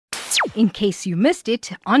in case you missed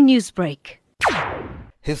it on Newsbreak.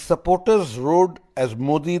 His supporters roared as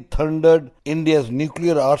Modi thundered India's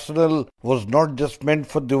nuclear arsenal was not just meant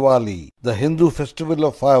for Diwali, the Hindu festival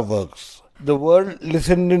of fireworks. The world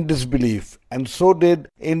listened in disbelief, and so did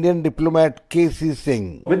Indian diplomat K.C.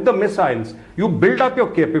 Singh. With the missiles, you build up your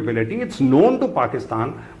capability. It's known to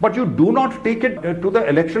Pakistan, but you do not take it to the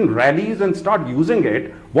election rallies and start using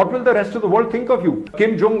it. What will the rest of the world think of you?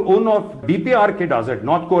 Kim Jong-un of DPRK does it,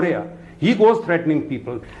 North Korea. He goes threatening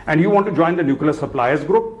people. And you want to join the nuclear suppliers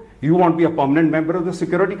group? You want to be a permanent member of the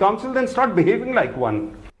Security Council? Then start behaving like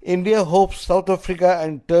one. India hopes South Africa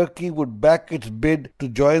and Turkey would back its bid to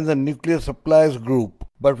join the nuclear suppliers group.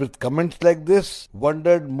 But with comments like this,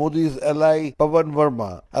 wondered Modi's ally Pawan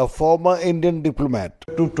Verma, a former Indian diplomat.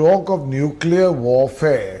 To talk of nuclear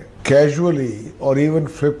warfare casually or even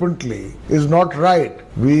flippantly is not right.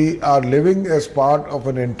 We are living as part of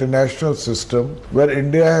an international system where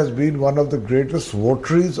India has been one of the greatest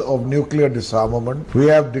votaries of nuclear disarmament. We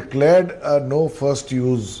have declared a no first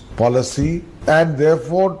use policy, and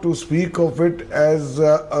therefore to speak of it as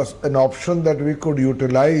an option that we could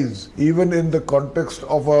utilize even in the context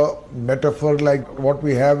of a metaphor like what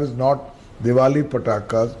we have is not Diwali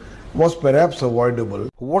patakas was perhaps avoidable.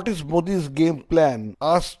 What is Modi's game plan?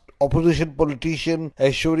 Asked opposition politician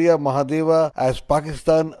Aishwarya Mahadeva as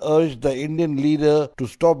Pakistan urged the Indian leader to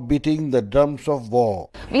stop beating the drums of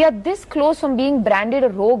war. We are this close from being branded a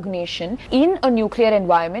rogue nation in a nuclear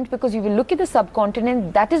environment, because if you look at the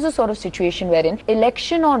subcontinent, that is the sort of situation we're in.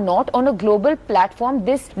 Election or not, on a global platform,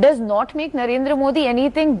 this does not make Narendra Modi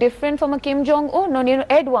anything different from a Kim Jong-un or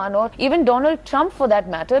Erdogan or even Donald Trump for that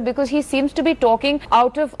matter, because he seems to be talking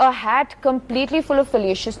out of a hat completely full of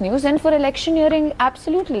fallacious news, and for electioneering,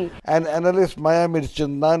 absolutely. And analyst Maya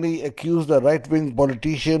Mirchandani accused a right-wing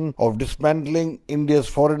politician of dismantling India's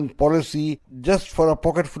foreign policy just for a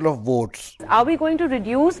pocketful of votes. Are we going to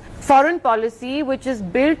reduce foreign policy, which is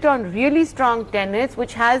built on really strong tenets,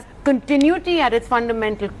 which has continuity at its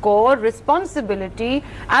fundamental core, responsibility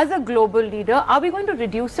as a global leader? Are we going to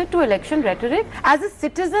reduce it to election rhetoric? As a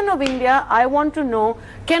citizen of India, I want to know,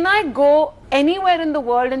 can I go anywhere in the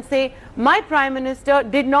world and say, my Prime Minister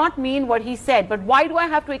did not mean what he said, but why do I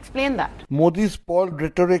have to explain that? Modi's spoiled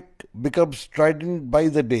rhetoric becomes strident by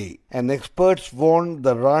the day, and experts warn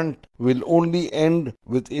the rant will only end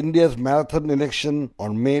with India's marathon election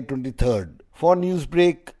on May 23rd. For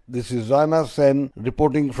Newsbreak, this is Rana Sen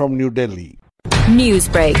reporting from New Delhi.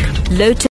 Newsbreak, Lotus.